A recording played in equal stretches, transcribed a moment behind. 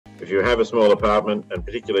If you have a small apartment, and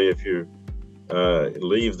particularly if you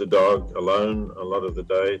leave the dog alone a lot of the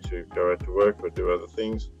day to go out to work or do other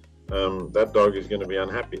things, that dog is going to be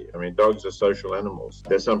unhappy. I mean, dogs are social animals.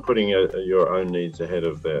 There's some putting your own needs ahead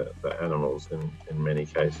of the animals in many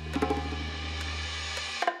cases.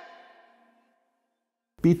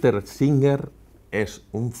 Peter Singer es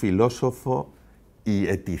un filósofo y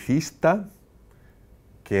eticista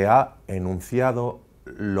que ha enunciado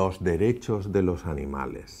los derechos de los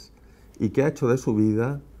animales y que ha hecho de su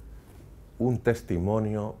vida un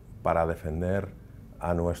testimonio para defender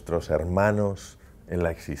a nuestros hermanos en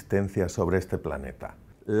la existencia sobre este planeta.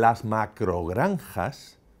 Las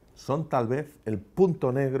macrogranjas son tal vez el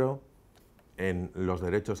punto negro en los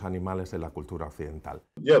derechos animales de la cultura occidental.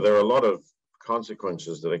 Yeah, there are a lot of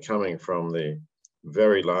consequences that are coming from the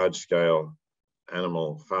very large-scale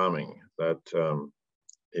animal farming that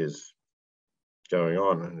is going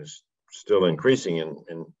on and is still increasing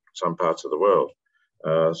in some parts of the world.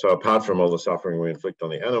 So apart from all the suffering we inflict on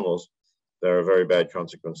the animals, there are very bad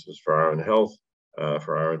consequences for our own health,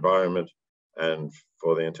 for our environment, and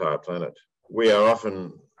for the entire planet. We are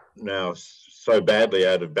often now so badly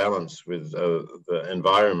out of balance with the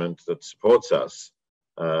environment that supports us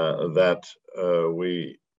that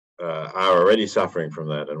we are already suffering from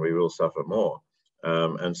that, and we will suffer more.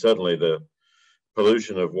 And certainly the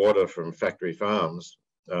pollution of water from factory farms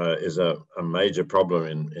is a major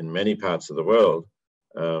problem in many parts of the world.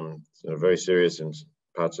 Very serious in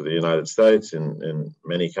parts of the United States, in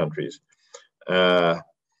many countries.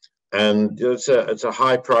 And it's a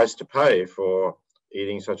high price to pay for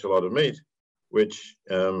eating such a lot of meat, which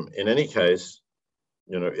in any case,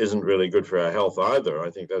 isn't really good for our health either. I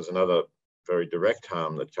think there's another very direct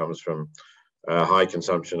harm that comes from high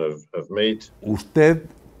consumption of meat. Usted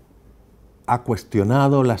ha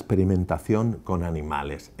cuestionado la experimentación con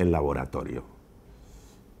animales en laboratorio.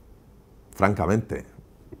 Francamente,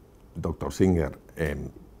 doctor Singer,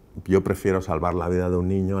 yo prefiero salvar la vida de un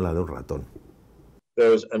niño a la de un ratón.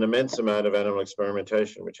 There's an immense amount of animal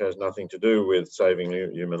experimentation which has nothing to do with saving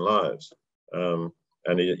human lives, and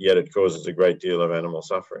yet it causes a great deal of animal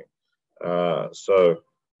suffering.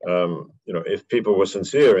 If people were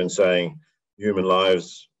sincere in saying human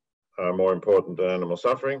lives are more important than animal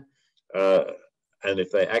suffering, and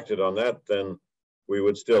if they acted on that, then we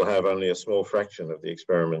would still have only a small fraction of the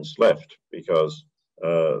experiments left, because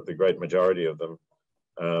the great majority of them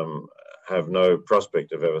have no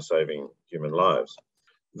prospect of ever saving human lives.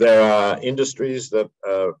 There are industries that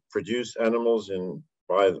produce animals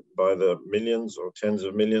by the millions or tens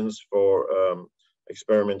of millions for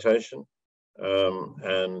experimentation,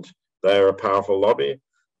 and they are a powerful lobby.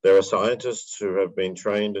 There are scientists who have been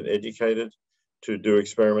trained and educated to do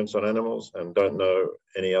experiments on animals and don't know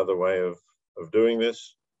any other way of doing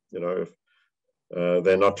this. If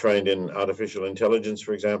they're not trained in artificial intelligence,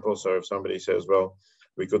 for example. So if somebody says, well,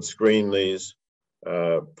 we could screen these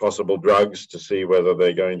possible drugs to see whether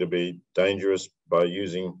they're going to be dangerous by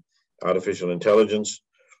using artificial intelligence,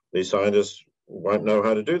 these scientists won't know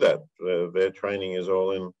how to do that. Their training is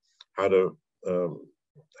all in how to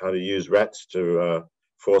use rats to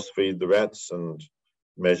force feed the rats and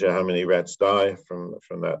measure how many rats die from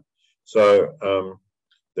that. So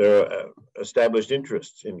there are established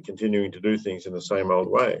interests in continuing to do things in the same old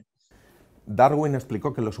way. Darwin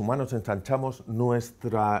explicó que los humanos ensanchamos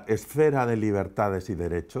nuestra esfera de libertades y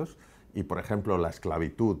derechos y, por ejemplo, la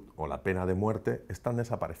esclavitud o la pena de muerte están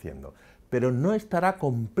desapareciendo. Pero no estará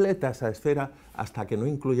completa esa esfera hasta que no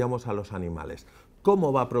incluyamos a los animales.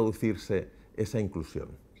 ¿Cómo va a producirse esa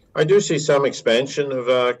inclusión? I do see some expansion of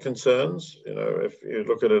concerns, if you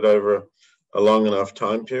look at it over a long enough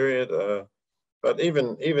time period. But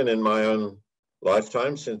even in my own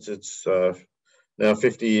lifetime, since it's now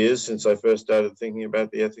 50 years since I first started thinking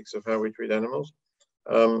about the ethics of how we treat animals,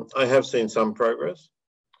 I have seen some progress,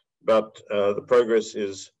 but the progress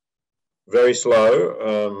is very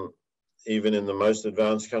slow, even in the most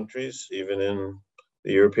advanced countries, even in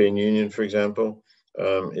the European Union, for example.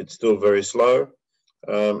 It's still very slow,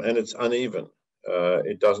 and it's uneven.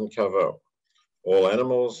 It doesn't cover all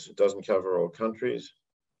animals, it doesn't cover all countries.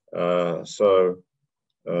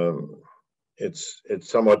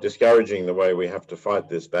 It's somewhat discouraging the way we have to fight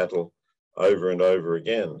this battle over and over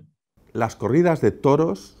again. Las corridas de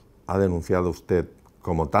toros, ha denunciado usted,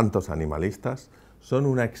 como tantos animalistas, son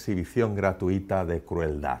una exhibición gratuita de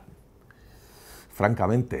crueldad.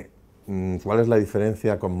 Francamente, ¿cuál es la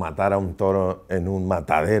diferencia con matar a un toro en un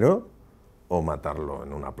matadero o matarlo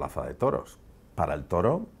en una plaza de toros? ¿Para el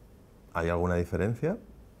toro hay alguna diferencia?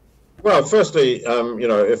 Well, firstly,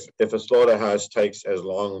 if a slaughterhouse takes as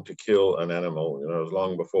long to kill an animal, as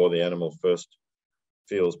long before the animal first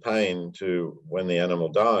feels pain to when the animal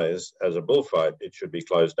dies as a bullfight, it should be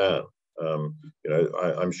closed down.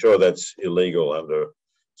 I'm sure that's illegal under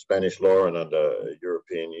Spanish law and under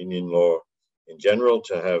European Union law in general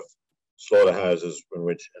to have slaughterhouses in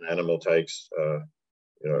which an animal takes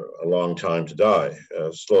a long time to die.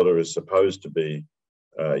 Slaughter is supposed to be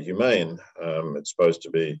humane. It's supposed to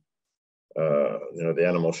be, the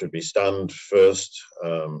animal should be stunned first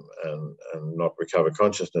and not recover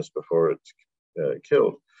consciousness before it's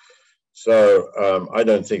killed. So I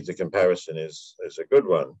don't think the comparison is a good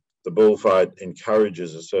one. The bullfight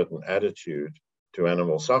encourages a certain attitude to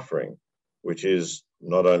animal suffering, which is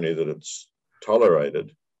not only that it's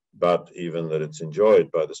tolerated, but even that it's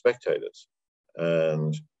enjoyed by the spectators.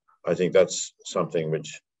 And I think that's something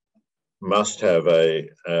which must have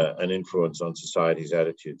an influence on society's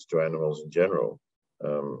attitudes to animals in general,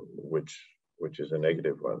 which is a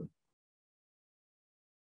negative one.